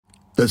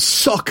The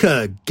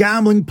Soccer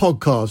Gambling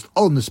Podcast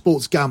on the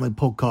Sports Gambling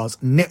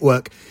Podcast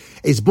Network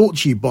is brought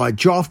to you by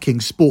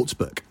DraftKings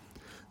Sportsbook.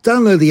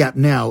 Download the app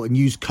now and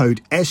use code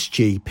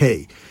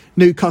SGP.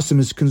 New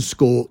customers can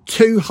score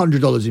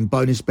 $200 in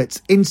bonus bets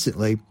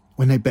instantly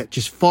when they bet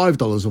just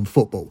 $5 on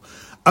football.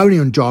 Only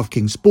on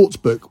DraftKings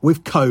Sportsbook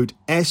with code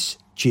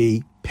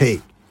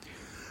SGP.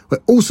 We're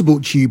also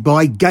brought to you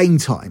by Game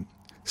Time.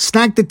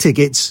 Snag the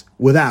tickets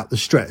without the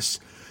stress.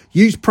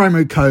 Use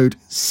promo code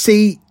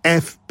CFBX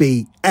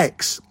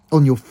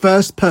on your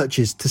first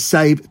purchase to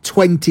save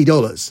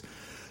 $20.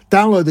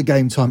 Download the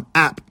Game Time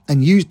app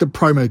and use the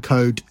promo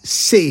code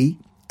CFBX.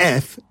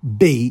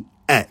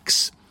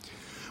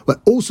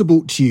 We're also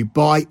brought to you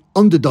by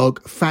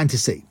Underdog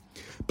Fantasy.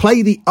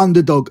 Play the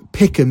Underdog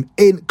Pick'em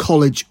in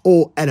college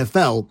or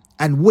NFL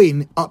and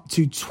win up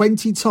to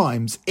 20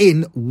 times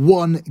in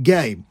one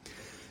game.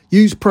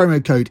 Use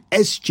promo code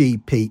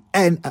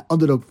SGPN at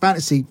Underdog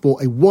Fantasy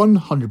for a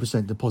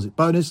 100% deposit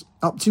bonus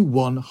up to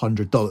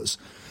 $100.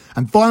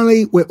 And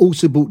finally, we're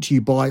also brought to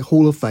you by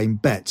Hall of Fame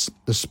Bets,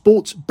 the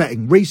sports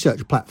betting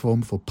research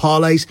platform for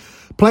parlays,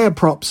 player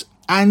props,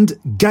 and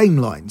game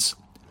lines.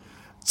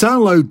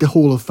 Download the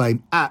Hall of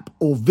Fame app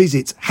or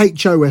visit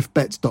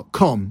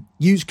hofbets.com.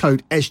 Use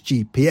code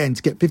SGPN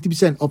to get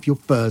 50% off your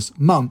first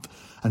month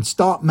and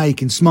start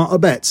making smarter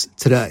bets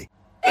today.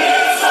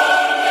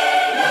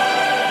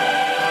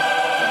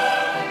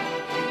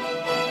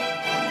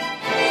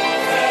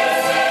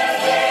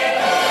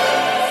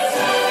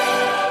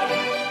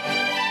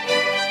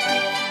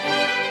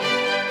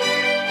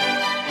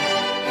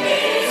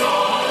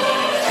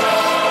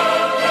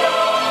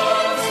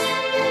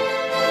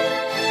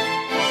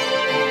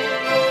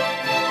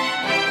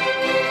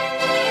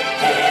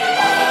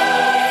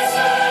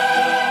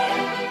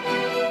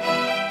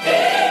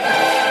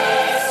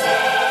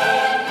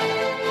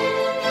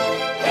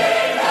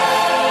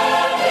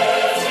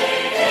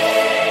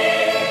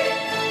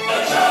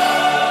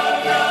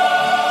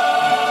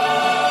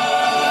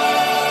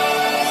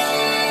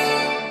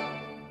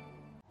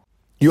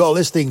 You are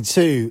listening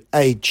to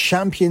a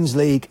Champions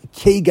League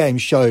key game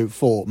show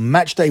for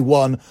Matchday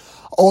 1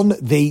 on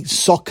the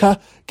Soccer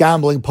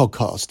Gambling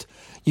Podcast.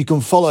 You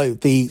can follow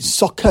the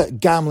Soccer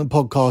Gambling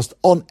Podcast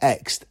on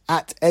X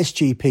at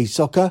SGP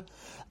Soccer.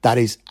 That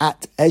is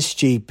at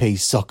SGP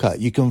Soccer.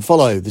 You can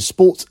follow the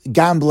Sports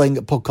Gambling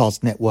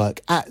Podcast Network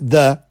at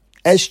the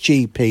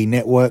SGP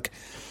Network.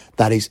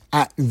 That is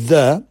at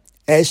the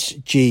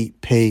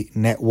SGP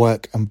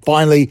Network. And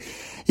finally,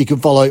 you can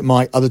follow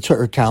my other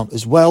Twitter account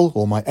as well,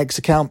 or my X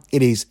account.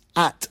 It is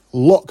at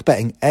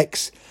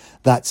LockBettingX.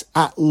 That's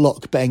at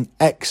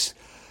LockBettingX.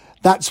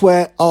 That's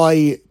where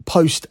I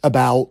post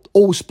about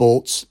all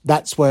sports.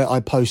 That's where I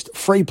post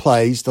free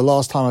plays. The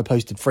last time I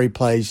posted free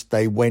plays,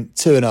 they went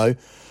 2-0.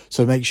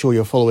 So make sure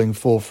you're following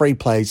for free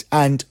plays.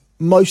 And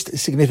most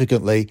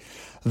significantly,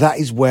 that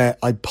is where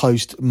I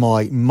post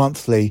my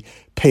monthly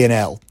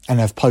P&L,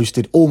 and I've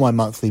posted all my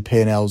monthly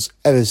P&Ls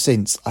ever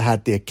since I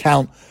had the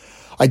account.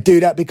 I do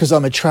that because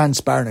I'm a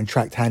transparent and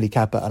tracked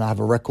handicapper, and I have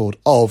a record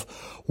of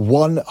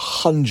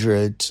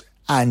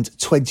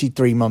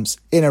 123 months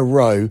in a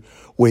row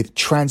with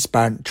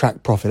transparent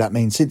track profit. That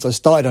means since I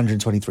started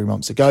 123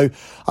 months ago,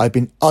 I've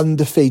been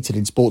undefeated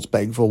in sports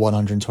betting for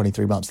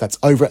 123 months. That's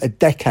over a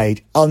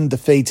decade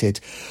undefeated.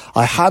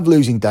 I have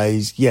losing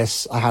days.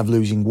 Yes, I have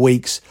losing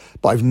weeks,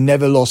 but I've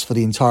never lost for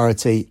the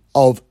entirety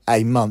of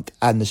a month,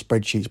 and the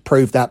spreadsheets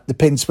prove that. The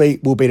pin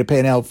suite will be the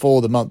P&L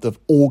for the month of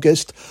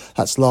August.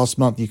 That's last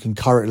month. You can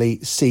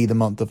currently see the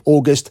month of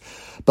August,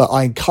 but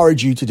I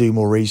encourage you to do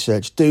more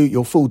research. Do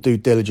your full due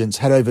diligence.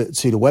 Head over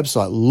to the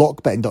website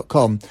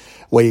lockbetting.com,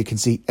 where you can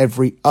see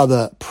every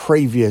other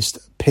previous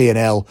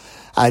P&L.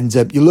 And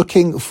you're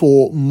looking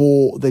for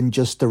more than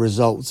just the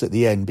results at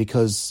the end,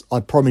 because I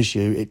promise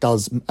you it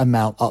does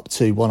amount up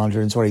to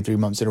 123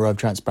 months in a row of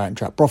transparent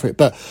track profit.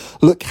 But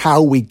look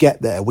how we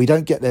get there. We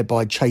don't get there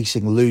by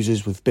chasing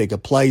losers with bigger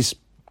plays.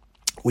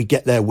 We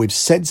get there with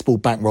sensible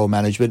bankroll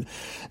management,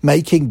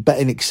 making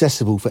betting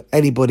accessible for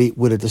anybody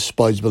with a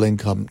disposable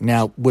income.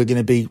 Now, we're going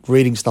to be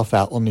reading stuff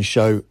out on the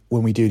show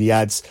when we do the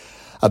ads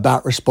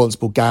about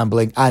responsible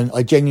gambling, and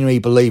I genuinely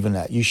believe in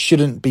that. You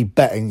shouldn't be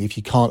betting if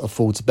you can't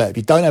afford to bet. If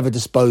you don't have a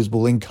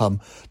disposable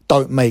income,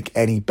 don't make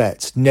any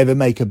bets. Never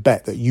make a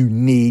bet that you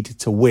need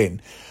to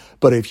win.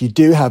 But if you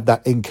do have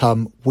that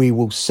income, we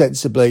will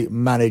sensibly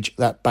manage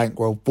that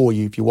bankroll for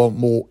you. If you want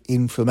more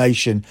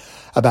information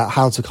about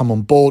how to come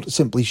on board,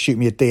 simply shoot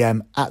me a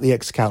DM at the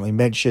X account we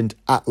mentioned,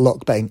 at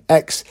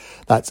LockBettingX.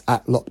 That's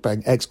at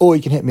LockBettingX. Or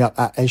you can hit me up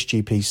at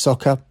SGP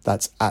Soccer.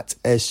 That's at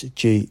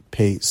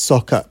SGP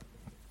Soccer.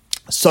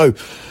 So,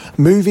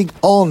 moving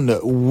on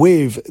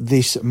with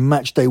this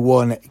Matchday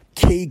 1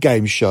 key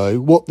game show.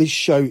 What this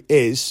show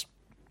is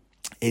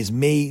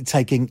me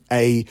taking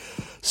a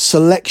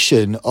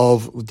selection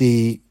of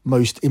the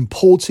most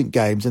important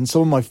games and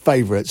some of my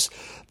favourites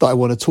that I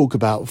want to talk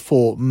about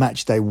for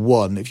Matchday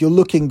 1. If you're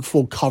looking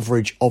for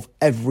coverage of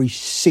every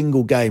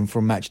single game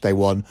from Matchday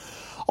 1,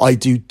 I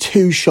do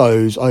 2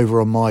 shows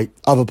over on my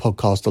other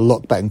podcast, the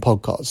Lock Betting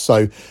Podcast.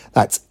 So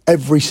that's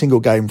every single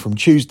game from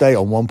Tuesday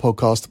on one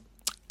podcast,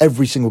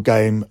 every single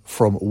game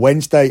from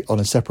Wednesday on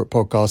a separate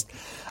podcast.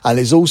 And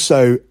there's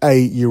also a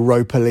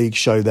Europa League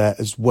show there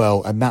as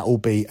well. And that will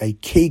be a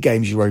Key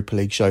Games Europa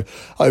League show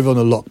over on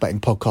the Lock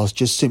Betting Podcast.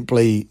 Just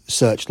simply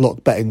search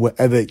Lock Betting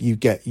wherever you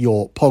get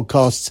your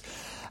podcasts,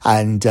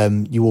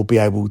 and you will be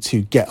able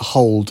to get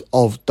hold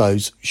of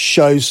those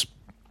shows.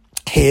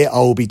 Here I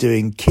will be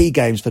doing key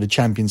games for the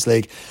Champions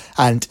League,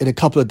 and in a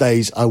couple of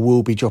days I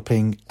will be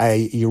dropping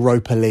a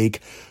Europa League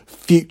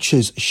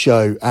futures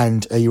show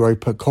and a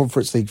Europa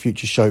Conference League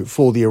futures show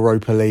for the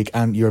Europa League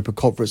and Europa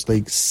Conference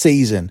League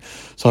season.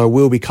 So I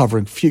will be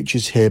covering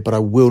futures here, but I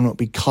will not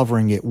be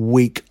covering it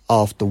week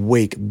after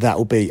week. That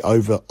will be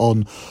over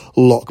on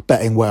Lock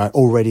Betting, where I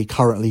already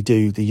currently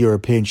do the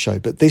European show.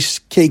 But this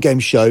key game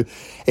show,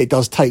 it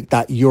does take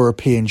that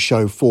European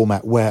show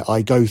format where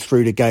I go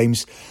through the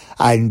games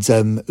and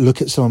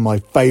look at some of my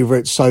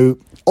favourites. So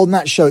on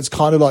that show, it's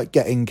kind of like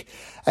getting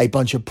a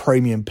bunch of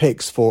premium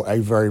picks for a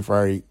very,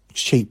 very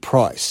cheap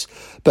price.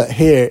 But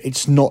here,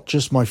 it's not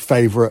just my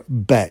favourite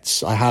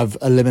bets. I have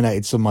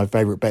eliminated some of my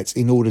favourite bets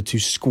in order to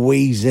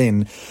squeeze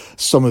in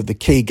some of the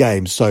key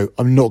games. So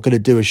I'm not going to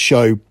do a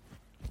show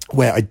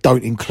where I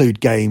don't include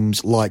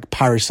games like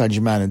Paris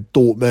Saint-Germain and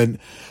Dortmund,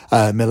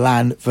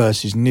 Milan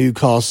versus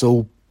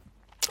Newcastle,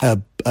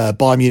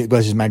 Bayern Munich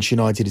versus Manchester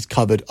United is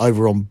covered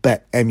over on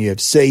Bet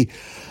MUFC.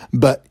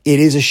 But it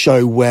is a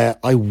show where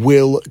I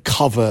will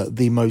cover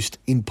the most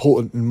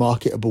important and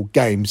marketable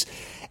games,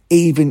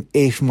 even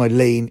if my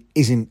lean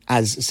isn't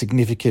as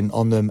significant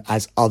on them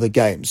as other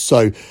games.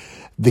 So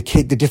the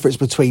difference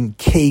between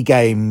key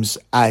games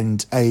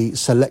and a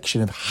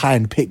selection of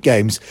hand-picked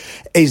games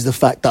is the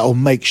fact that I'll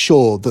make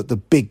sure that the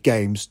big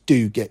games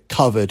do get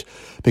covered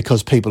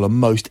because people are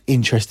most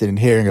interested in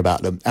hearing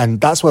about them.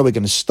 And that's where we're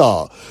going to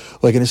start.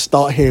 We're going to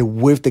start here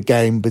with the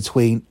game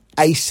between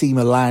AC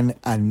Milan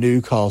and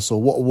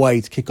Newcastle. What a way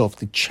to kick off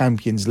the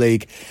Champions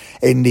League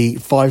in the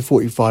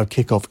 5:45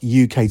 kickoff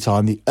UK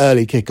time, the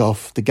early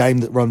kickoff. The game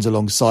that runs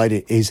alongside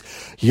it is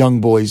Young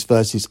Boys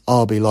versus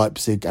RB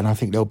Leipzig, and I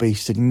think there'll be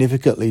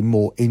significantly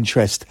more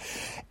interest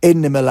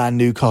in the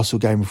Milan-Newcastle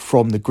game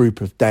from the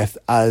group of death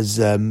as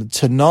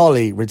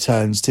Tonali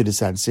returns to the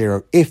San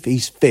Siro if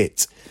he's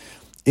fit.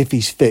 If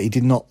he's fit,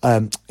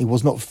 he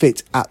was not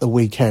fit at the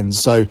weekend,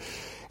 so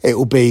it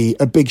will be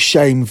a big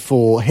shame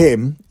for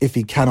him if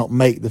he cannot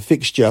make the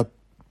fixture.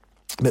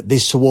 But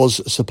this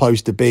was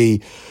supposed to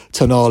be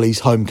Tonali's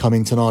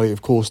homecoming. Tonali,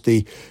 of course,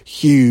 the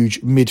huge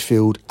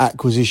midfield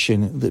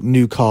acquisition that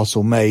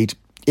Newcastle made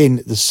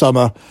in the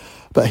summer,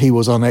 but he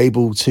was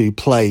unable to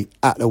play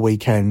at the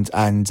weekend.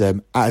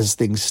 And as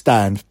things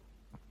stand,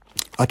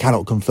 I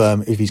cannot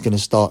confirm if he's going to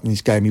start in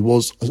this game. He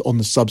was on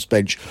the subs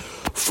bench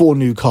for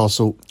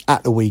Newcastle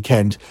at the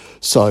weekend,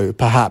 so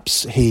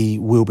perhaps he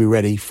will be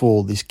ready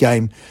for this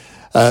game.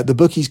 The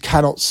bookies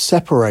cannot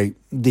separate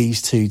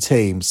these two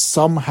teams.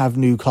 Some have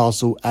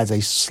Newcastle as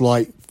a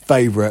slight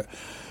favourite.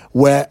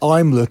 Where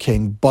I'm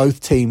looking,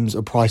 both teams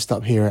are priced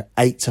up here at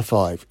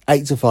 8-5.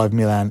 8-5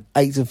 Milan,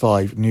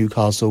 8-5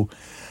 Newcastle,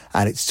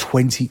 and it's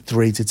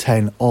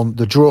 23-10 on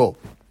the draw.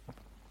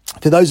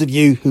 For those of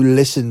you who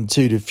listened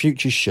to the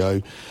Futures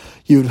show,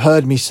 you've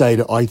heard me say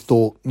that I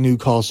thought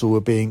Newcastle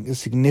were being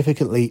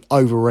significantly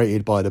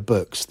overrated by the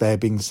books. They're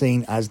being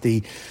seen as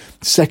the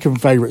second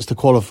favourites to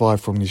qualify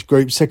from this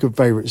group, second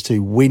favourites to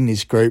win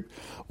this group,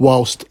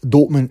 whilst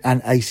Dortmund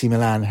and AC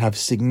Milan have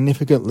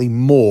significantly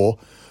more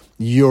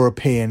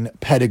European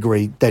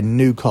pedigree than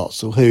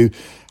Newcastle, who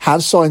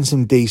have signed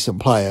some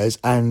decent players.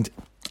 And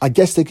I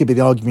guess there could be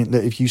the argument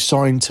that if you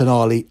sign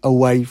Tonali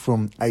away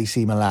from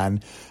AC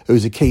Milan,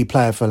 who's a key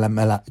player for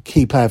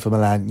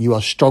Milan, you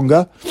are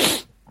stronger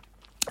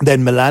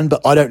than Milan,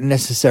 but I don't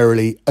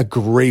necessarily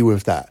agree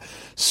with that.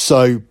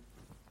 So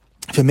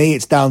for me,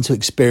 it's down to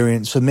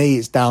experience. For me,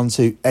 it's down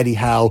to Eddie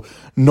Howe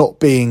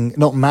not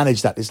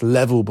managed at this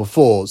level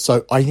before.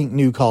 So I think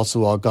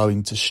Newcastle are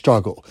going to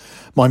struggle.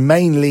 My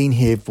main lean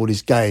here for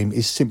this game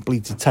is simply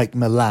to take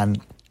Milan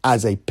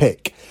as a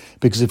pick.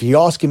 Because if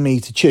you're asking me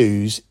to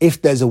choose,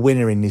 if there's a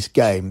winner in this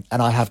game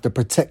and I have the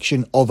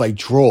protection of a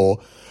draw,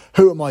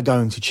 who am I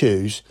going to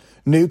choose?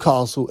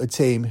 Newcastle, a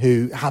team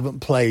who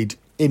haven't played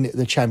in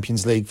the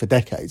Champions League for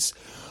decades,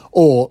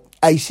 or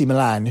AC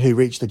Milan, who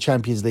reached the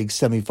Champions League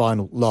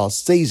semi-final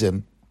last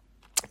season,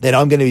 then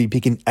I'm going to be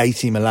picking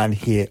AC Milan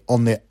here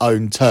on their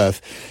own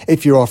turf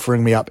if you're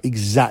offering me up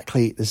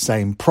exactly the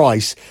same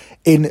price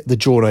in the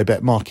draw no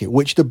bet market,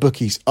 which the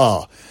bookies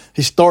are.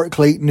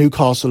 Historically,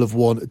 Newcastle have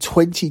won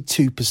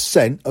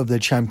 22% of their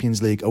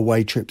Champions League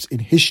away trips in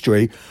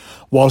history,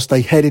 whilst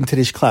they head into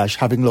this clash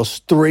having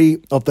lost 3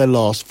 of their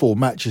last 4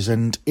 matches.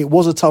 And it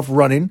was a tough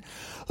run-in,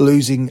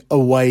 losing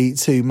away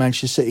to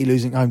Manchester City,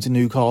 losing home to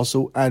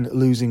Newcastle and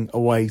losing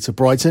away to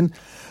Brighton.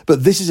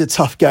 But this is a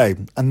tough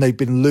game, and they've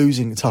been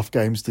losing tough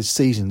games this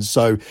season,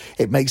 so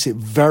it makes it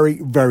very,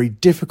 very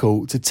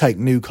difficult to take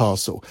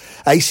Newcastle.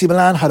 AC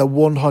Milan had a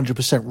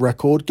 100%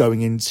 record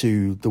going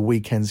into the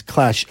weekend's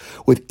clash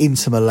with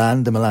Inter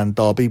Milan, the Milan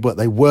derby, but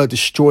they were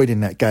destroyed in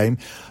that game.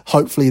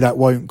 Hopefully that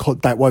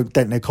won't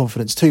dent their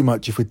confidence too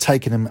much if we're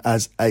taking them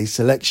as a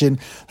selection.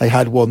 They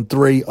had won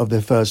 3 of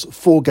their first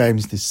 4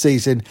 games this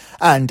season,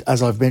 and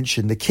as I've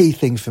mentioned, the key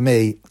thing for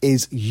me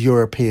is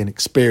European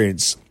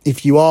experience.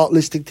 If you are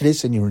listening to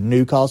this and you're a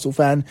Newcastle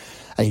fan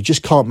and you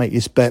just can't make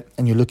this bet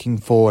and you're looking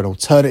for an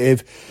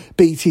alternative,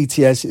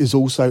 BTTS is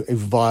also a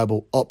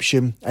viable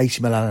option.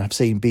 AC Milan have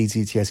seen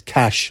BTTS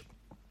cash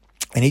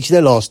in each of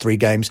their last 3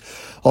 games,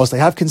 whilst they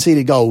have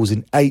conceded goals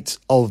in 8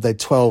 of their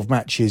 12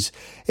 matches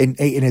in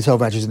their 12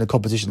 matches in the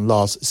competition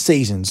last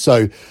season.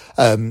 So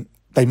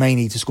they may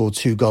need to score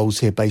 2 goals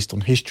here based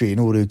on history in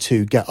order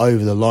to get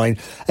over the line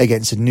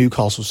against a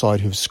Newcastle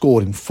side who have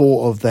scored in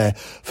 4 of their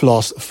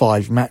last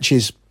 5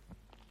 matches.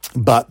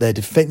 But their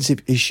defensive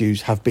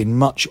issues have been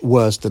much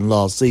worse than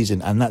last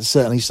season, and that's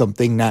certainly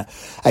something that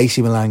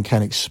AC Milan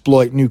can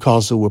exploit.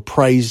 Newcastle were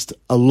praised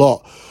a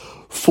lot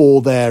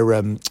for their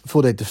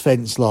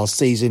defence last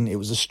season. It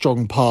was a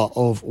strong part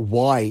of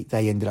why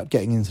they ended up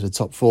getting into the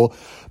top 4,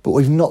 but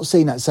we've not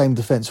seen that same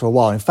defence for a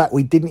while. In fact,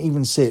 we didn't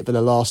even see it for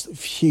the last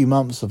few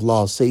months of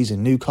last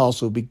season.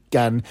 Newcastle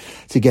began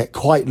to get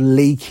quite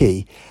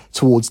leaky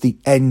towards the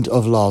end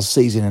of last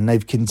season, and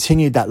they've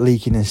continued that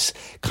leakiness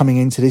coming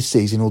into this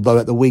season, although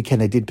at the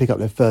weekend they did pick up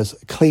their first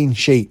clean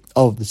sheet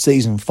of the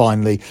season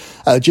finally.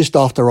 Just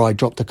after I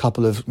dropped a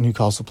couple of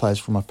Newcastle players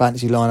from my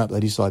fantasy lineup, they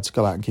decided to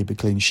go out and keep a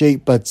clean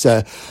sheet, but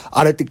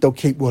I don't think they'll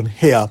keep one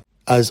here,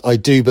 as I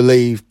do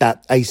believe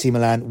that AC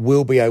Milan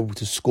will be able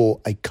to score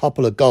a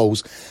couple of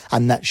goals,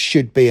 and that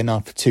should be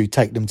enough to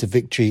take them to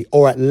victory,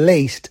 or at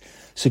least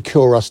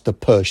secure us the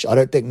push. I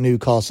don't think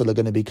Newcastle are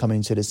going to be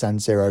coming to the San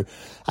Siro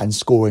and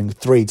scoring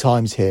 3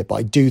 times here, but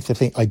I do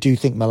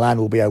think Milan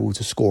will be able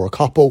to score a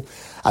couple,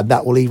 and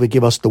that will either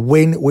give us the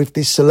win with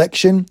this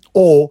selection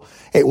or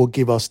it will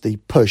give us the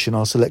push. And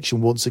our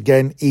selection once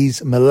again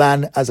is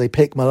Milan as a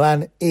pick.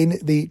 Milan in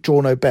the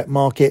draw no bet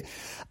market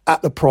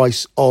at the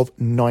price of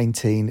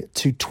 19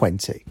 to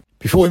 20.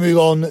 Before we move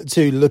on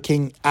to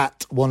looking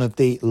at one of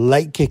the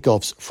late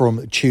kickoffs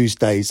from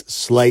Tuesday's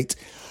slate,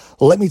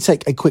 let me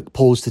take a quick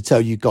pause to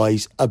tell you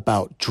guys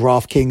about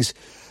DraftKings,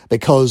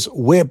 because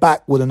we're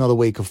back with another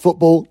week of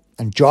football,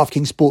 and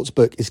DraftKings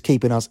Sportsbook is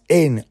keeping us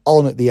in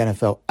on the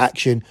NFL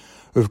action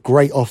with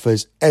great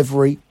offers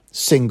every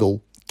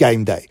single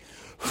game day.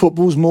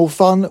 Football's more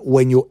fun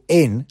when you're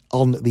in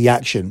on the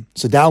action.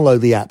 So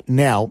download the app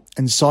now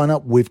and sign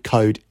up with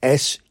code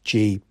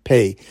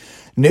SGP.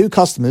 New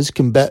customers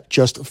can bet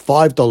just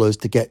 $5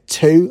 to get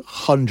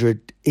 $200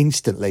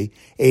 instantly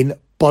in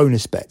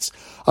bonus bets.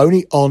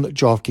 Only on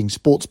DraftKings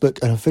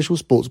Sportsbook, an official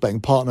sports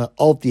betting partner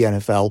of the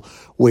NFL,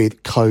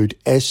 with code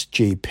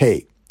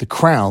SGP. The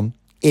crown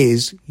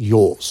is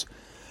yours.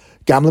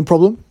 Gambling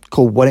problem?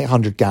 Call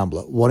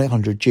 1-800-GAMBLER,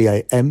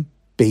 1-800-GAMBLER.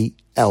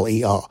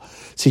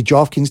 See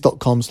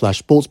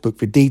DraftKings.com/sportsbook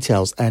for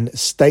details and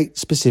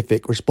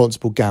state-specific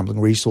responsible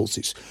gambling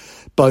resources.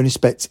 Bonus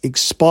bets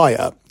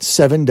expire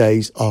 7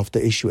 days after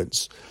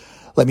issuance.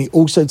 Let me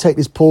also take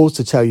this pause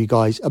to tell you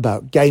guys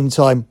about Game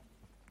Time.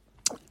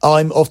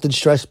 I'm often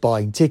stressed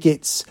buying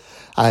tickets,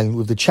 and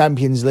with the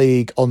Champions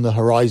League on the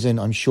horizon,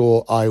 I'm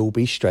sure I will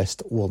be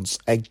stressed once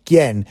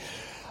again.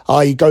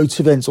 I go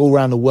to events all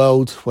around the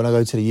world. When I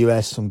go to the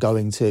US, I'm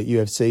going to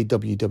UFC,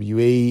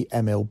 WWE,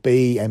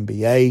 MLB,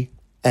 NBA,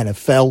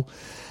 NFL,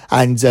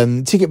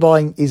 and ticket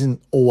buying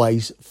isn't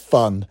always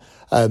fun.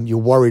 You're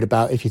worried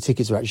about if your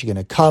tickets are actually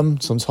going to come.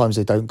 Sometimes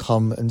they don't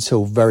come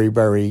until very,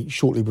 very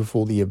shortly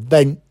before the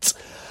event.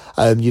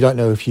 You don't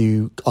know if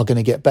you are going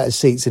to get better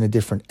seats in a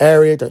different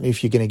area. Don't know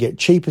if you're going to get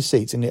cheaper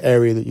seats in the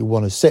area that you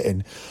want to sit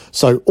in.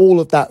 So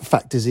all of that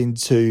factors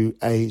into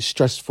a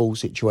stressful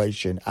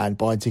situation, and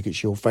buying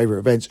tickets to your favourite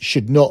events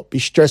should not be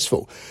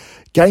stressful.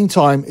 Game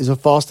Time is a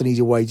fast and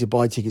easy way to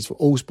buy tickets for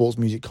all sports,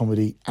 music,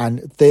 comedy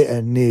and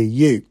theatre near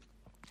you.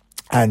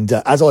 And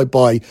as I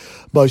buy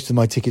most of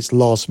my tickets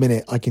last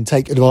minute, I can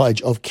take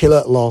advantage of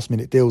killer last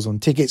minute deals on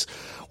tickets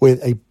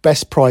with a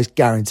best price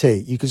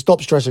guarantee. You can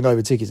stop stressing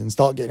over tickets and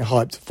start getting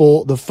hyped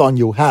for the fun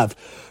you'll have,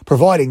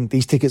 providing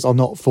these tickets are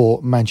not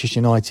for Manchester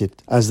United,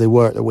 as they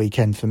were at the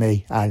weekend for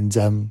me.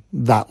 And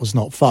that was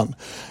not fun.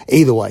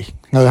 Either way,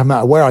 no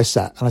matter where I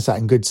sat, and I sat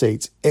in good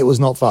seats, it was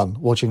not fun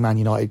watching Man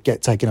United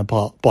get taken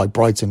apart by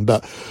Brighton.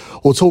 But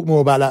we'll talk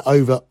more about that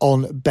over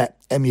on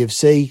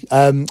BetMUFC.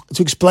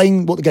 To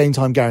explain what the Game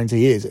Time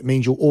guarantee is, it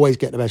means you'll always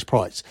get the best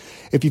price.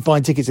 If you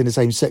find tickets in the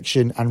same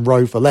section and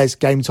row for less,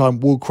 Game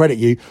Time will credit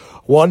you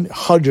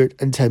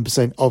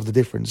 110% of the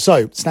difference.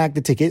 So snag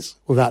the tickets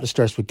without the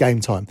stress with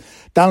Game Time.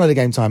 Download the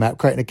Game Time app,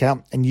 create an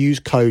account and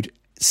use code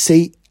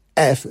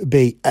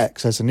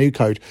CFBX. That's a new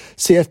code.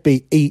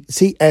 CFBX,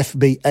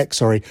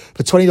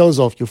 for $20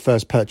 off your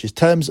first purchase.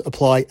 Terms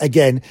apply.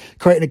 Again,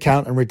 create an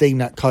account and redeem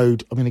that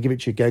code. I'm going to give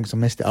it to you again because I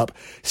messed it up.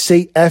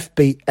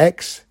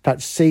 CFBX.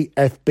 That's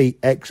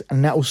CFBX.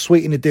 And that will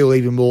sweeten the deal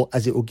even more,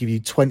 as it will give you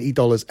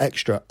 $20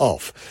 extra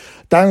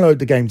off. Download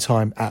the Game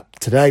Time app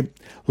today.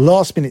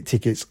 Last minute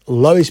tickets,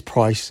 lowest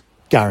price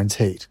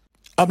guaranteed.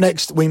 Up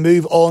next, we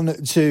move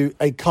on to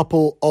a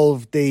couple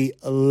of the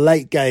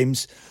late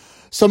games.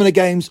 Some of the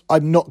games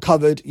I've not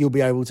covered, you'll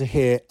be able to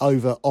hear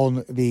over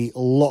on the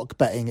Lock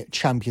Betting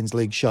Champions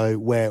League show,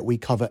 where we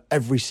cover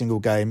every single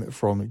game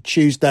from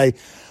Tuesday.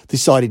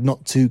 Decided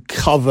not to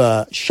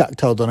cover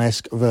Shakhtar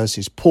Donetsk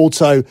versus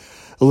Porto,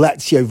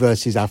 Lazio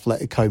versus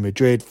Atletico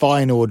Madrid,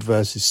 Feyenoord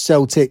versus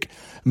Celtic,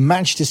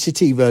 Manchester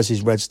City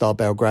versus Red Star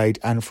Belgrade,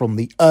 and from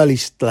the early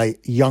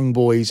slate, Young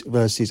Boys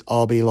versus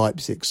RB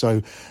Leipzig.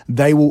 So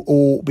they will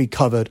all be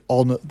covered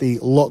on the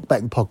Lock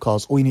Betting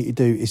podcast. All you need to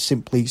do is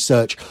simply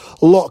search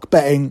Lock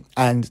Betting,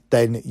 and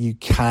then you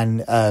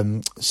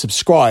can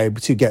subscribe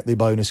to get the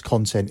bonus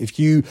content. If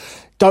you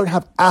don't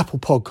have Apple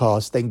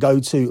Podcasts, then go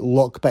to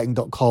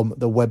lockbetting.com,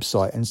 the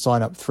website, and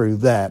sign up through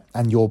there,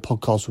 and your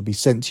podcast will be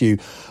sent to you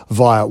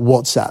via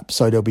WhatsApp.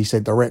 So they'll be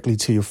sent directly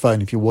to your phone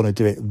if you want to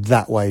do it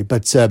that way.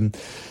 But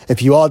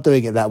if you are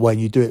doing it that way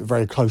and you do it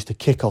very close to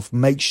kickoff,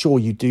 make sure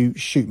you do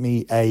shoot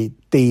me a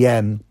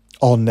DM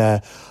on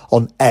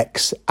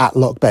X at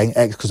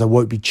lockbettingx, because I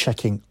won't be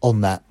checking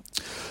on that.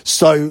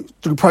 So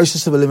through the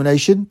process of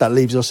elimination, that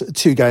leaves us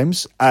 2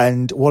 games,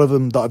 and one of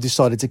them that I've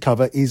decided to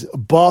cover is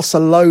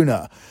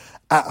Barcelona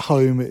at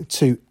home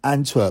to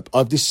Antwerp.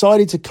 I've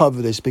decided to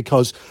cover this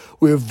because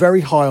we were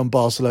very high on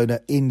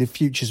Barcelona in the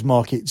futures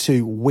market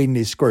to win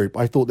this group.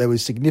 I thought there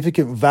was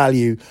significant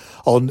value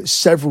on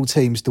several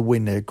teams to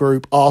win their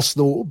group.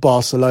 Arsenal,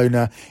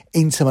 Barcelona,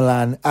 Inter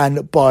Milan and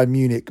Bayern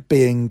Munich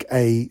being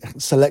a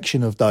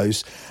selection of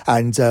those.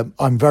 And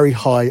I'm very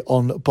high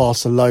on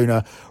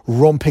Barcelona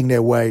romping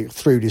their way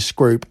through this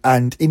group,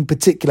 and in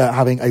particular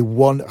having a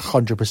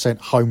 100%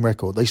 home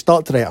record. They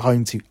start today at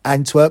home to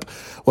Antwerp,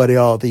 where they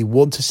are the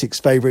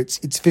 1-6 favourites.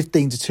 It's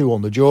 15-2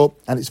 on the draw,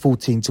 and it's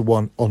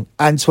 14-1 on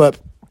Antwerp.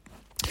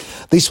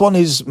 This one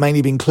has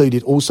mainly been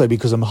included also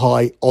because I'm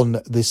high on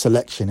the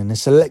selection, and the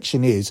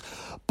selection is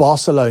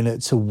Barcelona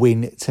to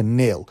win to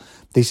nil.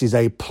 This is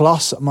a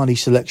plus money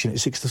selection at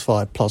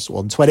 6-5 plus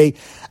 120,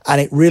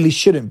 and it really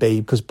shouldn't be,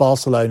 because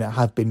Barcelona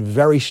have been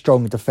very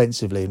strong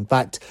defensively. In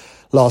fact,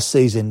 last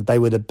season they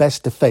were the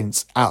best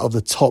defence out of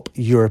the top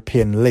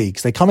European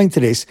leagues. They come into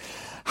this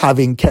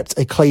having kept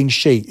a clean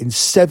sheet in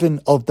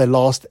 7 of their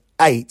last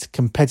 8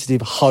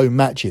 competitive home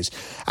matches,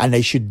 and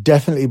they should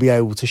definitely be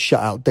able to shut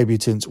out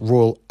debutants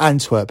Royal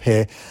Antwerp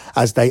here,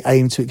 as they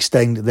aim to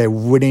extend their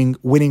winning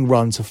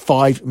run to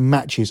 5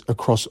 matches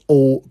across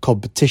all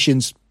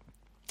competitions.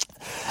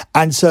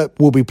 Antwerp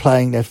will be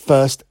playing their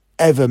first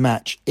ever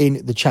match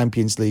in the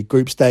Champions League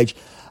group stage,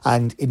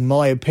 and in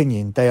my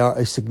opinion they are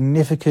a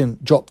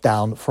significant drop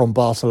down from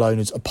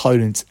Barcelona's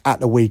opponents at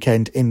the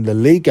weekend in La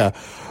Liga,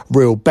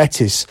 Real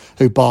Betis,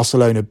 who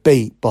Barcelona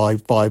beat by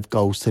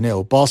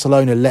 5-0.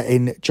 Barcelona let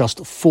in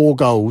just 4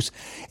 goals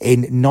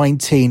in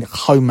 19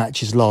 home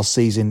matches last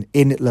season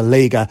in La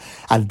Liga,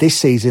 and this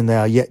season they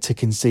are yet to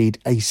concede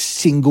a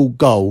single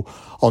goal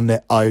on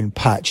their own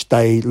patch.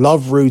 They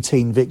love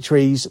routine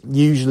victories,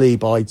 usually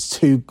by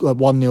 1-0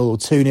 or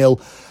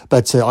 2-0,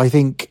 but I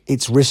think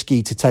it's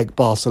risky to take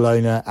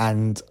Barcelona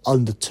and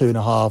under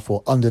 2.5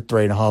 or under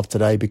 3.5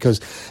 today,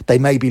 because they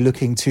may be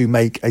looking to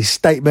make a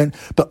statement.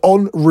 But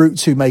en route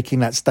to making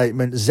that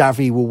statement,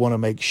 Xavi will want to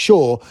make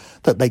sure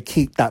that they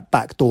keep that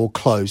back door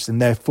closed.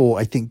 And therefore,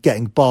 I think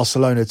getting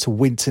Barcelona to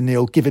win to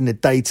nil, given the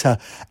data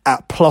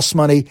at plus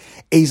money,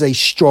 is a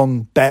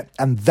strong bet.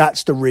 And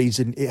that's the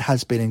reason it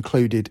has been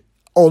included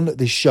on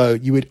this show.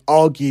 You would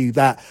argue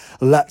that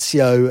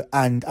Lazio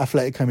and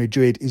Atletico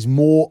Madrid is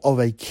more of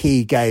a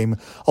key game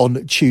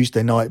on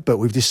Tuesday night, but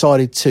we've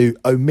decided to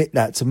omit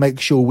that to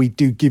make sure we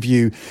do give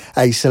you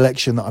a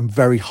selection that I'm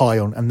very high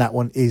on, and that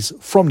one is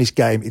from this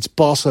game. It's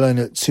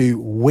Barcelona to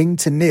win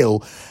to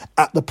nil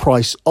at the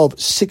price of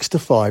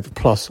 6-5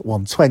 plus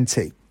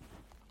 120.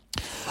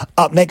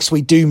 Up next,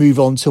 we do move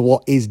on to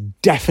what is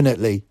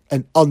definitely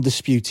an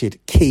undisputed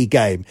key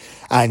game,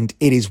 and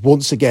it is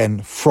once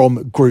again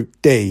from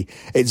Group D.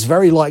 It's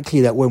very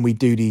likely that when we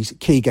do these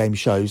key game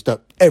shows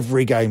that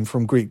every game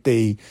from Group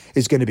D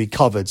is going to be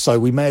covered, so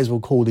we may as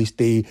well call this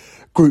the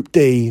Group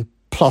D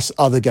plus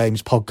other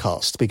games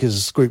podcast,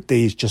 because Group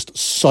D is just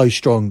so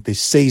strong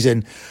this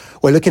season.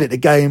 We're looking at the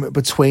game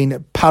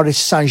between Paris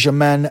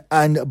Saint-Germain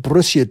and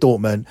Borussia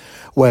Dortmund,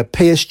 where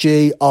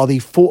PSG are the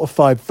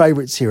 4-5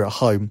 favourites here at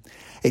home.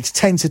 It's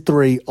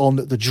 10-3 on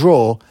the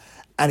draw,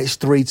 and it's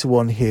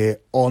 3-1 here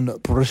on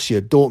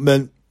Borussia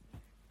Dortmund.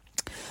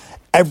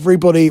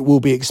 Everybody will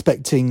be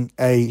expecting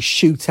a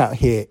shootout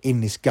here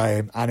in this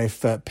game. And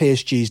if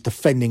PSG's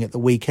defending at the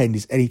weekend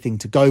is anything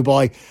to go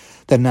by,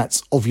 then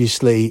that's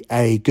obviously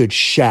a good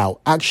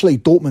shout. Actually,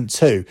 Dortmund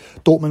too.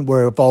 Dortmund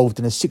were involved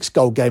in a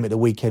 6-goal game at the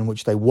weekend,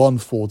 which they won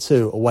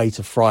 4-2 away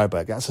to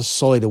Freiburg. That's a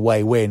solid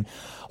away win,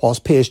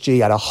 whilst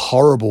PSG had a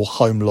horrible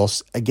home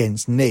loss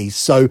against Nice.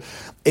 So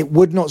it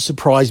would not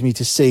surprise me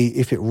to see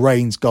if it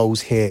rains goals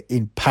here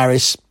in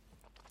Paris.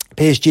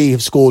 PSG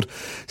have scored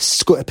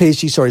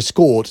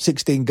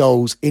 16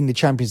 goals in the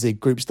Champions League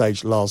group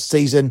stage last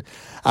season,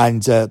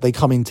 and they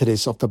come into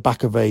this off the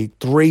back of a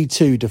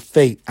 3-2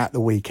 defeat at the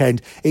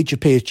weekend. Each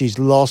of PSG's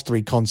last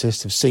 3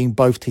 contests have seen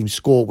both teams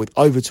score with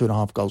over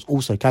 2.5 goals,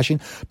 also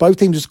cashing. Both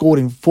teams have scored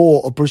in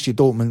 4 of Borussia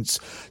Dortmund's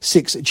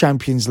 6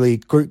 Champions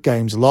League group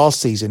games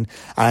last season,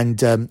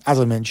 and as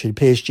I mentioned,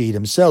 PSG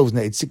themselves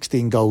netted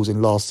 16 goals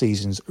in last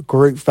season's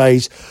group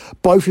phase.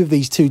 Both of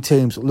these two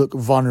teams look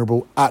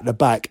vulnerable at the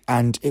back,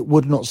 and it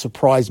would not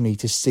surprise me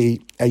to see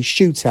a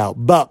shootout.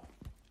 But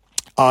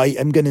I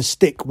am going to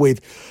stick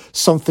with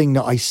something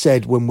that I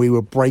said when we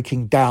were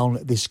breaking down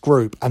this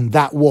group, and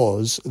that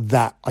was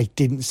that I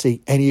didn't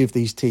see any of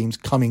these teams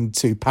coming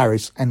to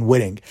Paris and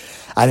winning.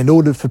 And in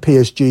order for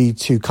PSG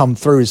to come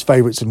through as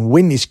favourites and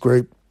win this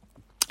group,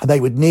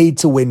 they would need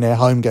to win their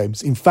home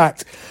games. In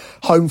fact,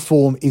 home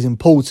form is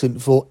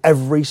important for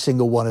every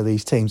single one of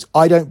these teams.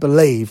 I don't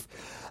believe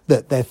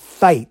that their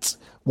fate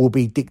will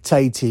be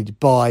dictated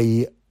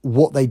by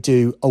what they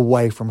do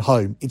away from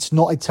home. It's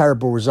not a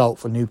terrible result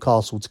for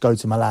Newcastle to go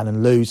to Milan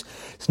and lose.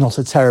 It's not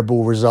a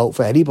terrible result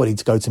for anybody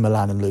to go to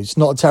Milan and lose. It's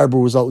not a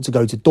terrible result to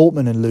go to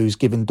Dortmund and lose,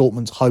 given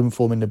Dortmund's home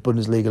form in the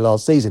Bundesliga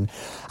last season.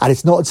 And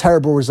it's not a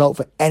terrible result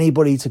for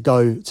anybody to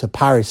go to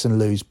Paris and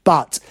lose.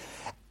 But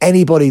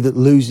anybody that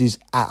loses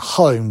at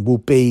home will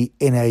be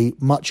in a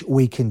much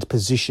weakened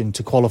position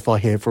to qualify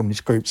here from this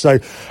group. So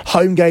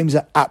home games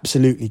are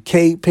absolutely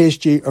key.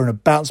 PSG are in a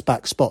bounce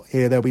back spot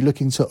here. They'll be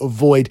looking to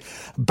avoid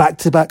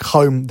back-to-back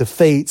home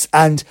defeats.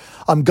 And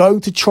I'm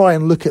going to try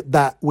and look at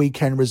that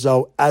weekend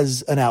result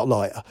as an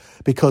outlier,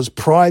 because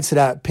prior to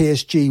that,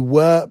 PSG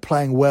were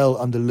playing well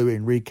under Luis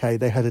Enrique.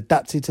 They had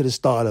adapted to the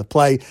style of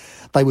play.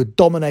 They were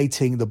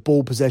dominating the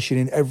ball possession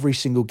in every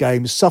single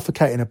game,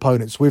 suffocating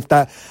opponents with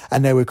that,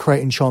 and they were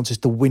creating chances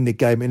to win the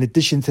game. In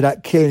addition to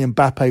that, Kylian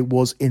Mbappe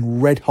was in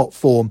red-hot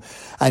form,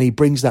 and he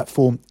brings that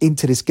form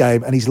into this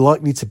game, and he's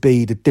likely to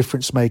be the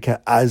difference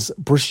maker, as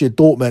Borussia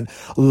Dortmund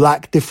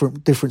lack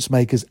difference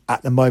makers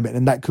at the moment,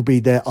 and that could be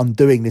their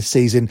undoing this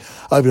season.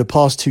 Over the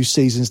past 2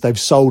 seasons, they've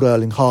sold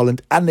Erling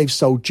Haaland and they've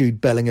sold Jude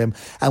Bellingham,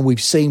 and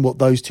we've seen what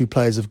those 2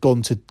 players have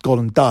gone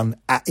and done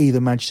at either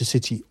Manchester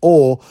City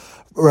or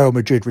Real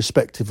Madrid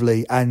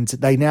respectively, and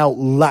they now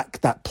lack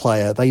that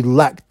player. They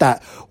lack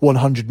that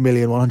 100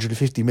 million,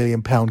 150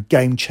 million pound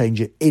game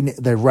changer in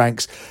their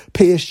ranks.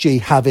 PSG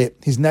have it.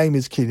 His name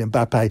is Kylian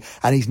Mbappe,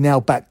 and he's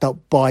now backed up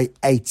by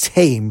a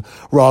team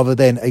rather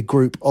than a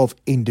group of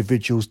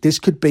individuals. This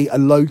could be a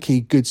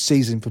low-key good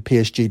season for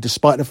PSG,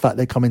 despite the fact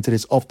they come into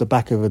this off the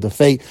back of a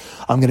defeat.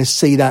 I'm going to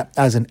see that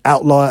as an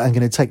outlier. I'm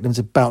going to take them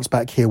to bounce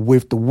back here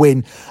with the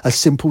win. A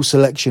simple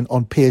selection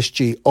on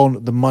PSG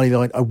on the money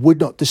line. I would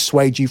not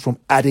dissuade you from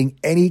adding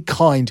any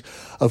kind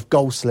of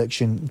goal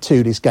selection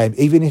to this game,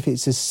 even if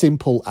it's as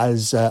simple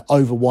as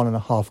over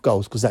 1.5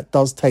 goals, because that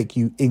does take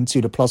you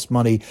into the plus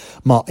money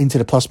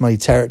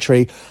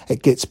territory.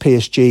 It gets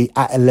PSG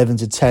at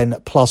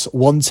 11-10 plus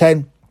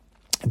 110.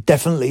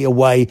 Definitely a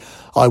way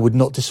I would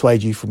not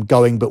dissuade you from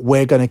going, but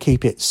we're going to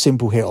keep it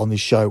simple here on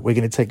this show. We're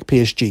going to take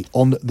PSG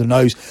on the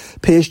nose.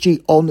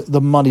 PSG on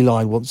the money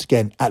line once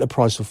again at a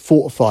price of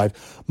 4-5,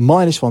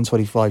 minus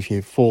 125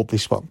 here for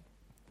this one.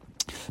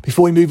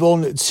 Before we move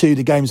on to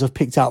the games I've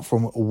picked out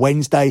from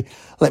Wednesday,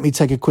 let me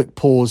take a quick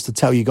pause to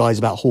tell you guys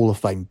about Hall of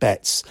Fame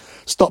bets.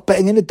 Stop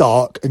betting in the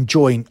dark and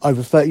join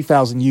over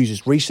 30,000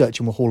 users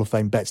researching with Hall of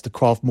Fame bets to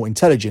craft more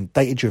intelligent,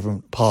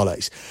 data-driven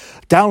parlays.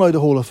 Download the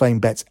Hall of Fame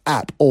bets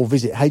app or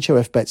visit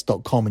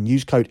hofbets.com and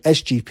use code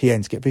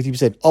SGPN to get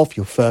 50% off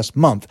your first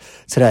month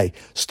today.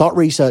 Start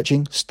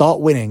researching, start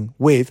winning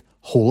with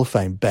Hall of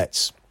Fame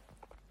bets.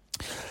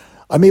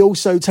 I may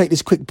also take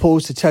this quick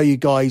pause to tell you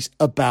guys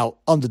about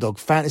Underdog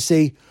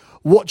Fantasy.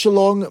 Watch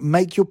along,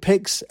 make your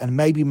picks, and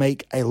maybe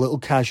make a little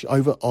cash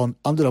over on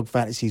Underdog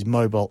Fantasy's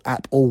mobile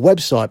app or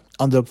website,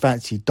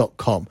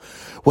 underdogfantasy.com.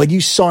 When you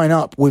sign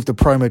up with the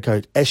promo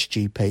code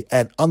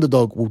SGPN,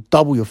 Underdog will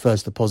double your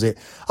first deposit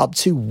up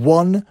to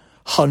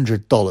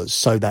 $100.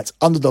 So that's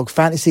Underdog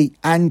Fantasy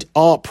and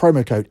our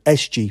promo code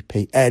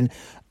SGPN,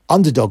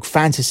 Underdog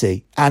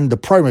Fantasy, and the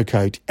promo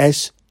code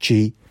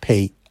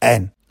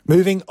SGPN.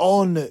 Moving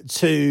on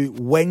to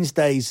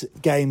Wednesday's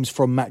games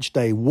from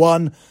Matchday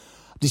 1.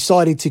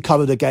 Decided to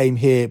cover the game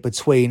here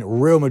between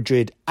Real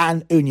Madrid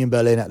and Union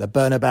Berlin at the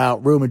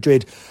Bernabeu. Real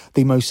Madrid,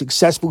 the most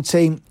successful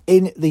team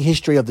in the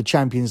history of the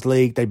Champions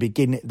League. They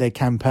begin their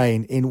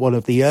campaign in one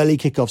of the early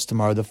kickoffs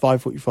tomorrow, the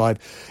 5:45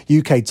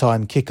 UK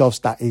time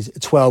kickoffs. That is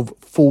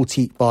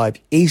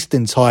 12:45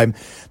 Eastern time.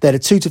 They're the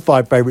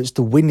 2-5 favourites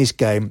to win this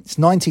game. It's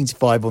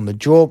 19-5 on the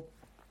draw.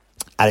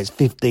 and it's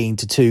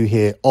 15-2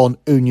 here on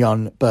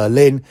Union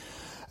Berlin.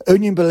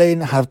 Union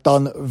Berlin have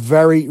done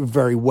very,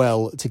 very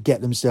well to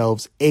get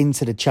themselves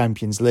into the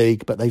Champions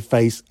League, but they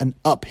face an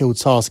uphill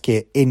task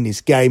here in this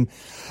game.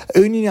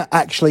 Union are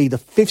actually the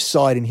 5th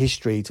side in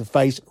history to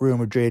face Real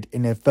Madrid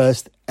in their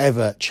first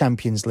ever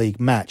Champions League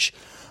match,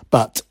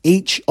 but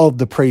each of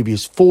the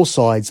previous 4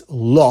 sides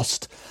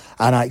lost,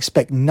 and I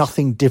expect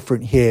nothing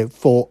different here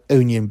for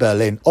Union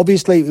Berlin.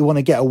 Obviously, we want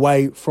to get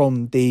away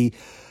from the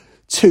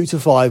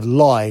 2-5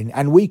 line,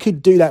 and we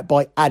could do that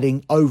by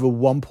adding over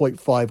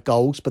 1.5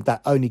 goals, but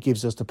that only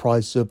gives us the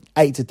price of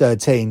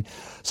 8-13.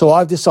 So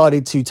I've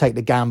decided to take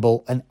the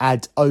gamble and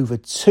add over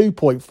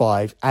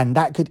 2.5, and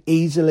that could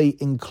easily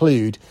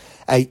include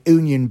a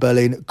Union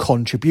Berlin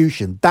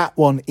contribution. That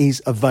one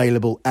is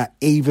available at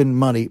even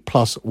money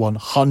plus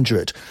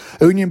 100.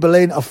 Union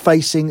Berlin are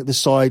facing the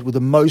side with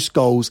the most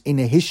goals in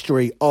the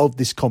history of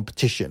this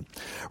competition.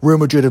 Real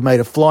Madrid have made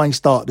a flying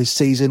start this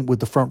season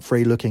with the front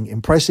three looking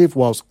impressive,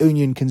 whilst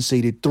Union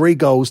conceded 3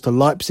 goals to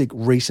Leipzig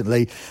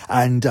recently,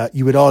 and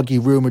you would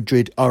argue Real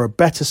Madrid are a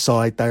better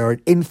side. They are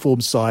an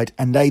informed side,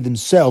 and they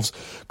themselves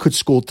could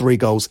score 3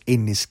 goals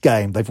in this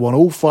game. They've won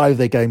all 5 of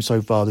their games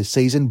so far this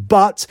season,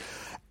 but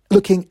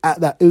looking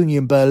at that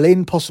Union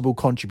Berlin possible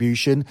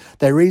contribution,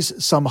 there is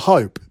some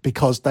hope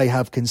because they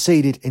have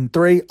conceded in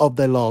 3 of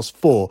their last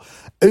 4.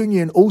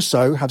 Union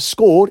also have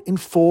scored in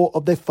 4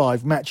 of their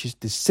 5 matches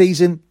this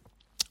season,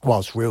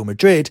 whilst Real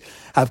Madrid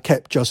have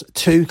kept just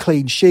 2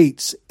 clean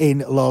sheets in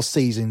last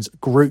season's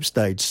group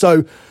stage.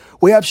 So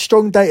we have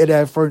strong data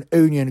there for an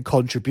Union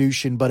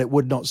contribution, but it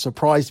would not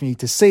surprise me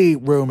to see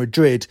Real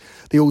Madrid,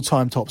 the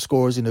all-time top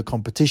scorers in the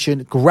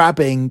competition,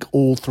 grabbing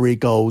all 3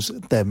 goals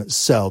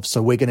themselves.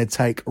 So we're going to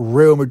take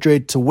Real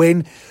Madrid to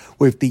win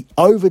with the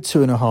over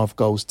 2.5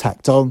 goals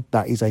tacked on.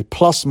 That is a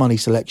plus money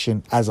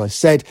selection, as I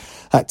said.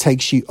 That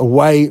takes you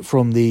away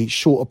from the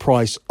shorter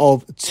price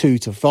of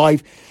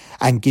 2-5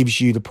 and gives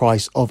you the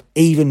price of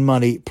even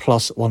money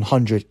plus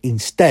 100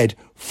 instead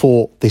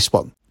for this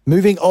one.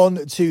 Moving on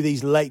to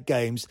these late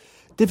games,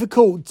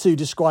 difficult to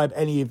describe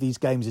any of these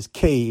games as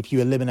key if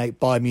you eliminate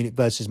Bayern Munich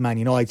versus Man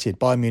United.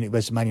 Bayern Munich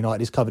versus Man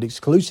United is covered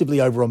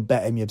exclusively over on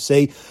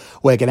BetMUFC.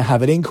 We're going to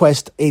have an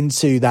inquest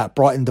into that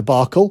Brighton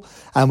debacle,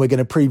 and we're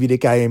going to preview the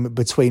game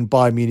between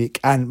Bayern Munich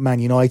and Man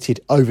United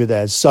over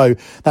there. So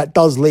that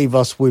does leave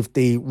us with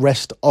the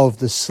rest of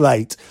the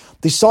slate.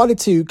 Decided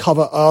to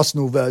cover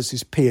Arsenal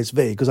versus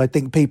PSV because I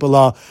think people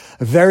are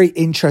very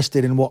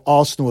interested in what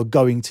Arsenal are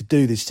going to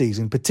do this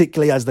season,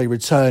 particularly as they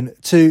return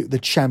to the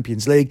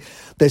Champions League.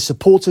 Their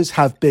supporters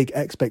have big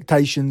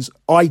expectations.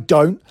 I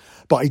don't,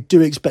 but I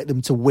do expect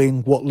them to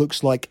win what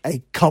looks like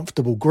a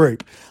comfortable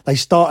group. They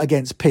start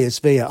against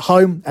PSV at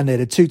home, and they're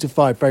the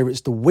 2-5 favourites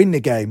to win the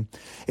game.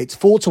 It's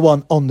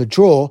 4-1 on the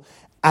draw,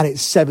 and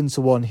it's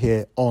 7-1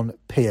 here on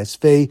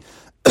PSV.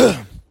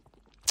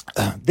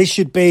 This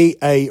should be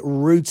a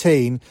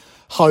routine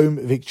home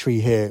victory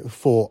here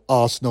for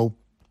Arsenal.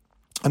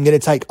 I'm going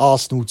to take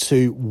Arsenal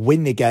to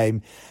win the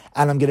game,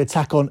 and I'm going to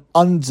tack on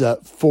under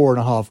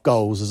 4.5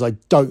 goals, as I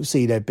don't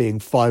see there being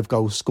 5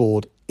 goals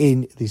scored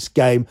in this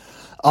game.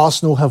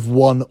 Arsenal have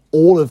won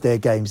all of their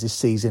games this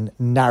season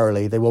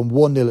narrowly. They won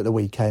 1-0 at the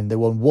weekend. They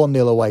won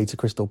 1-0 away to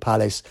Crystal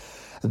Palace.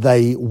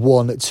 They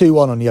won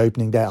 2-1 on the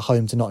opening day at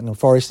home to Nottingham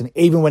Forest. And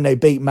even when they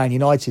beat Man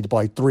United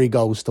by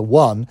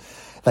 3-1,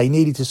 they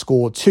needed to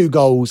score 2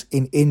 goals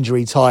in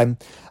injury time.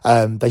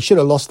 They should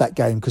have lost that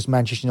game because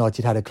Manchester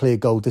United had a clear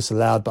goal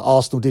disallowed, but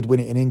Arsenal did win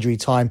it in injury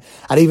time.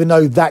 And even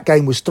though that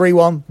game was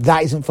 3-1,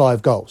 that isn't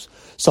 5 goals.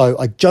 So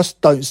I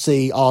just don't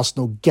see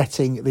Arsenal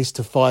getting this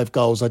to 5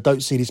 goals. I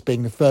don't see this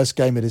being the first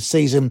game of the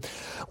season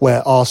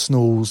where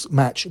Arsenal's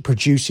match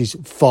produces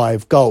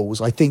 5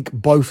 goals. I think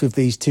both of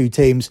these two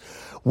teams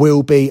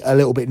will be a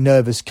little bit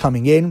nervous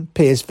coming in.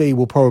 PSV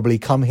will probably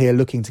come here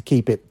looking to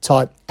keep it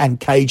tight and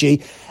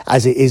cagey,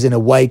 as it is an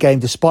away game,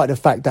 despite the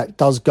fact that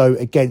does go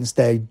against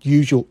their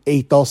usual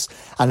ethos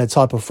and the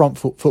type of front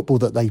foot football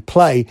that they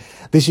play.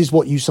 This is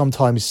what you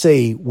sometimes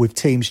see with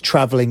teams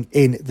travelling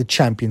in the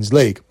Champions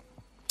League.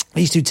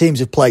 These two teams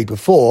have played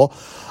before.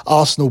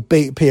 Arsenal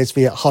beat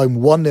PSV at home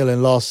 1-0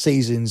 in last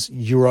season's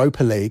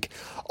Europa League,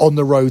 on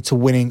the road to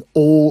winning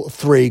all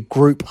 3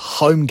 group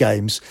home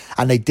games,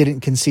 and they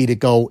didn't concede a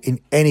goal in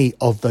any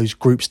of those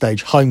group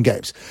stage home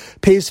games.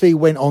 PSV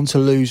went on to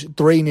lose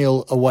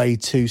 3-0 away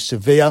to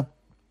Sevilla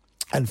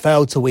and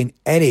failed to win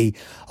any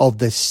of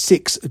the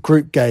 6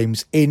 group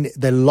games in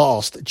their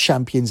last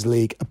Champions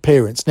League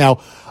appearance. Now,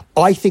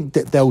 I think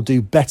that they'll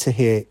do better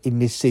here in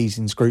this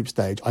season's group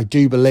stage. I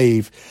do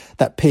believe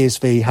that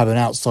PSV have an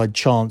outside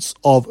chance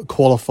of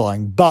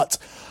qualifying, but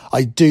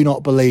I do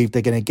not believe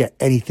they're going to get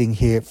anything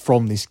here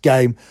from this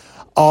game.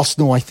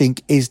 Arsenal, I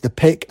think, is the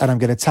pick, and I'm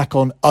going to tack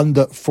on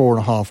under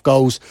 4.5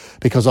 goals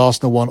because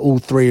Arsenal won all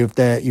 3 of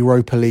their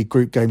Europa League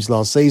group games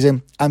last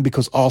season, and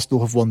because Arsenal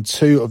have won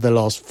 2 of their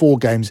last 4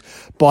 games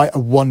by a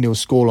 1-0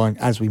 scoreline,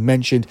 as we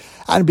mentioned,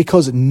 and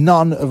because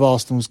none of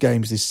Arsenal's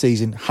games this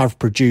season have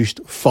produced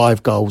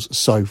 5 goals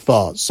so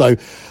far. So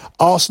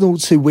Arsenal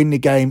to win the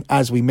game,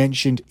 as we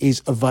mentioned,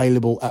 is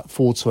available at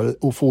 4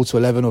 to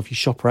 11, or if you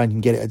shop around, you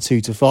can get it at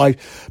 2 to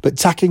 5. But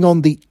tacking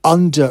on the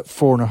under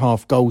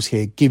 4.5 goals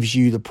here gives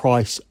you the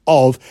price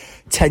of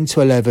 10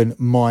 to 11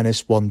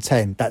 minus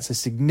 110. That's a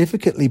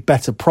significantly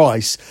better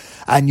price,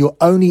 and you're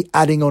only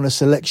adding on a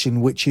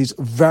selection which is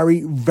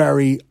very,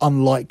 very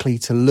unlikely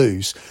to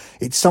lose.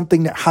 It's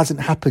something that hasn't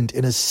happened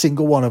in a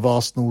single one of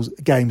Arsenal's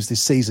games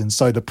this season.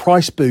 So the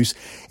price boost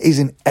is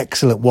an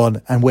excellent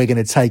one, and we're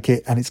going to take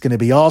it, and it's going to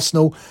be Arsenal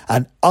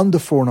and under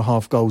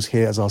 4.5 goals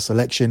here as our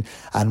selection.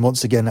 And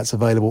once again, that's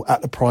available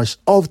at the price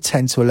of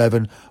 10 to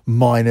 11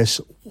 minus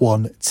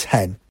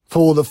 110.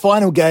 For the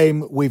final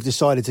game we've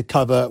decided to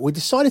cover, we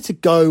decided to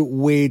go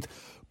with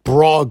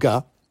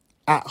Braga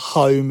at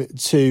home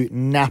to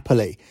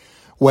Napoli,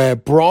 where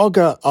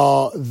Braga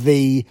are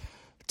the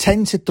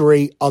 10 to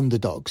 3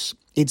 underdogs.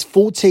 It's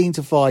 14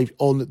 to 5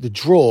 on the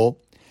draw,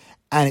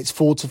 and it's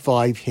 4 to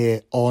 5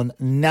 here on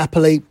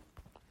Napoli.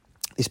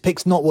 This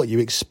pick's not what you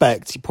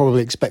expect. You're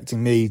probably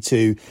expecting me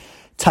to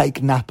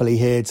take Napoli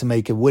here to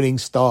make a winning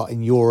start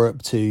in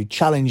Europe, to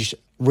challenge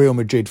Real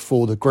Madrid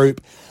for the group.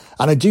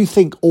 And I do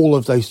think all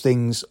of those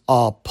things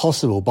are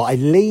possible, but I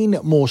lean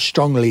more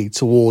strongly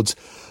towards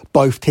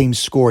both teams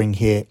scoring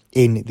here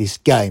in this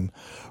game.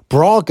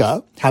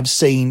 Braga have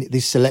seen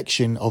this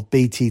selection of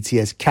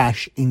BTTS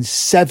cash in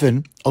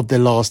 7 of their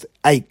last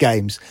 8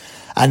 games,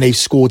 and they've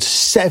scored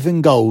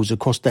 7 goals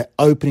across their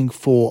opening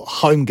 4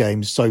 home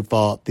games so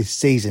far this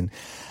season.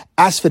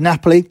 As for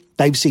Napoli,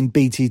 they've seen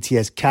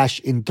BTTS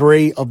cash in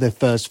 3 of their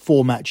first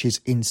 4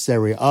 matches in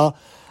Serie A,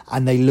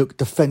 and they look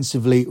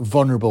defensively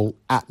vulnerable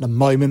at the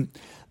moment.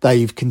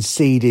 They've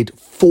conceded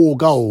 4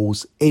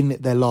 goals in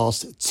their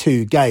last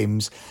 2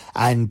 games,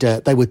 and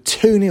they were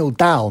 2-0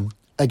 down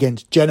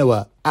against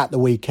Genoa at the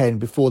weekend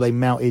before they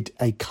mounted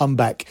a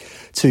comeback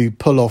to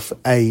pull off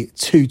a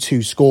 2-2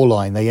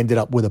 scoreline. They ended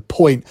up with a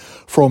point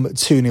from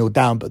 2-0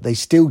 down, but they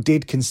still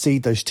did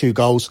concede those 2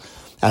 goals,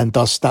 and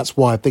thus that's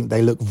why I think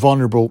they look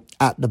vulnerable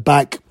at the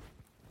back.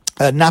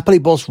 Napoli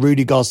boss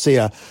Rudy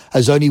Garcia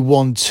has only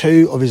won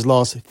 2 of his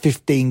last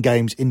 15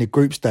 games in the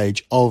group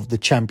stage of the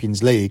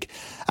Champions League,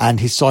 and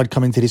his side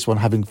coming to this one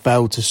having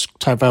failed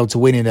to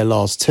win in their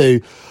last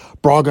 2.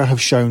 Braga have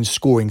shown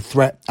scoring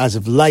threat as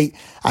of late,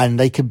 and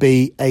they could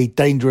be a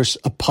dangerous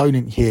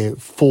opponent here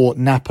for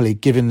Napoli,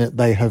 given that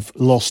they have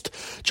lost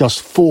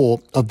just 4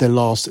 of their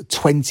last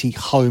 20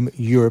 home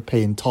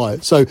European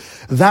ties. So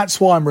that's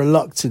why I'm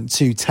reluctant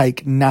to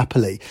take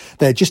Napoli.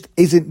 There just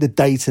isn't the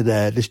data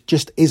there. There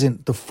just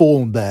isn't the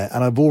form there.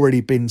 And I've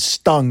already been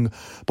stung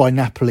by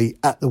Napoli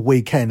at the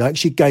weekend. I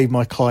actually gave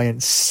my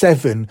client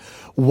 7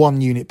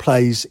 one-unit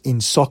plays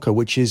in soccer,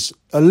 which is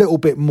a little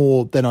bit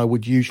more than I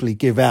would usually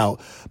give out,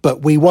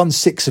 but we won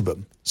 6 of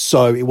them.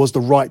 So it was the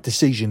right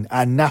decision,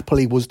 and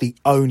Napoli was the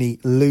only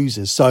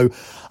loser. So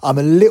I'm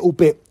a little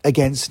bit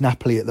against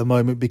Napoli at the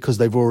moment because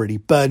they've already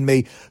burned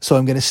me. So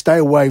I'm going to stay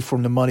away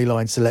from the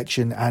moneyline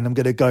selection, and I'm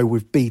going to go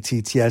with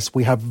BTTS.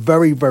 We have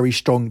very, very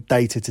strong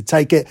data to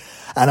take it,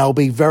 and I'll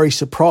be very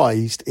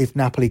surprised if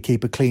Napoli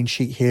keep a clean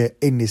sheet here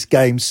in this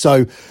game.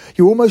 So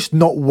you're almost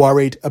not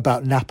worried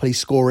about Napoli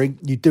scoring.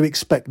 You do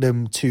expect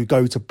them to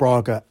go to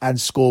Braga and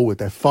score with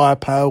their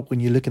firepower when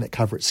you're looking at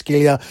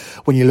Kvaratskhelia,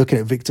 when you're looking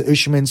at Victor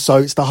Osimhen. So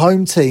it's the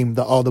home team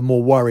that are the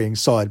more worrying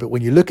side. But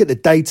when you look at the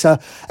data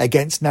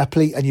against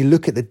Napoli and you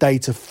look at the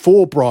data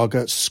for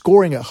Braga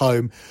scoring at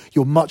home,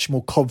 you're much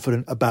more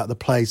confident about the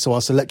play. So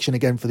our selection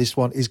again for this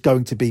one is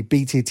going to be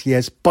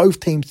BTTS, both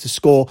teams to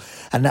score,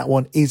 and that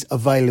one is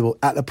available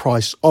at the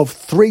price of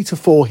 3 to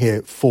 4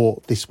 here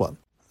for this one.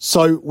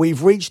 So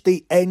we've reached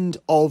the end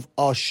of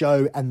our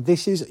show, and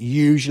this is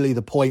usually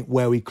the point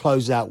where we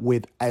close out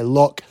with a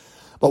lock.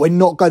 But we're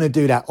not going to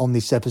do that on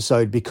this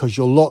episode because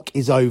your lock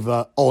is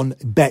over on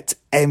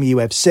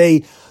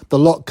BetMUFC. The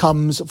lock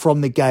comes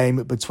from the game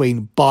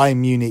between Bayern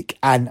Munich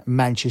and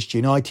Manchester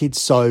United.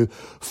 So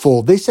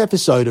for this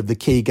episode of the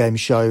Key Game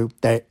Show,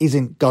 there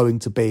isn't going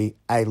to be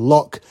a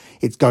lock.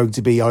 It's going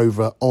to be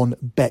over on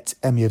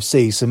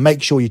BetMUFC. So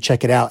make sure you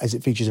check it out as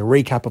it features a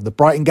recap of the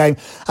Brighton game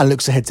and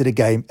looks ahead to the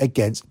game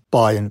against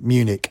Bayern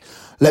Munich.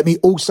 Let me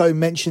also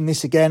mention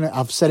this again.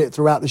 I've said it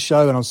throughout the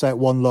show and I'll say it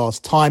one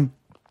last time.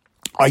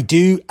 I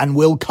do and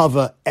will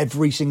cover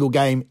every single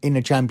game in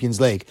the Champions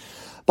League,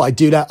 but I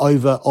do that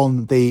over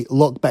on the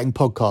Lock Betting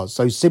podcast.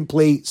 So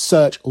simply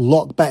search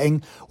Lock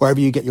Betting wherever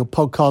you get your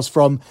podcast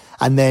from,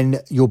 and then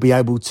you'll be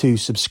able to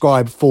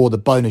subscribe for the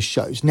bonus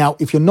shows. Now,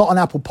 if you're not on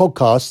Apple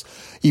Podcasts,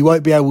 you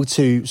won't be able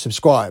to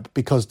subscribe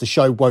because the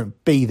show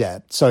won't be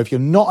there. So if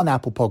you're not on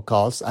Apple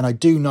Podcasts, and I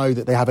do know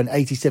that they have an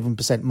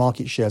 87%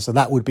 market share, so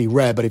that would be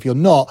rare, but if you're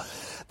not,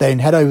 then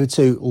head over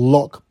to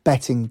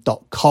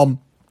lockbetting.com.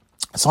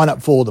 sign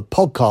up for the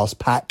podcast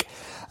pack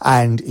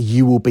and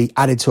you will be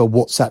added to a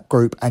WhatsApp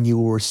group and you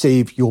will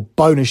receive your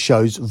bonus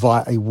shows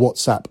via a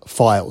WhatsApp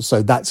file.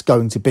 So that's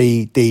going to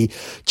be the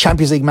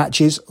Champions League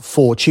matches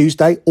for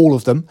Tuesday, all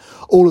of them,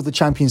 all of the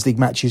Champions League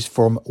matches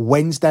from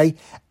Wednesday,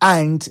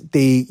 and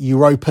the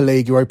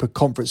Europa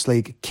Conference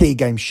League key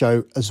game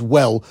show as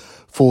well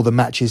for the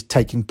matches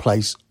taking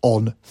place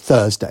on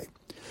Thursday.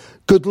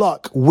 Good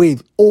luck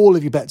with all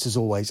of your bets as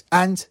always,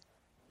 and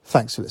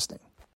thanks for listening.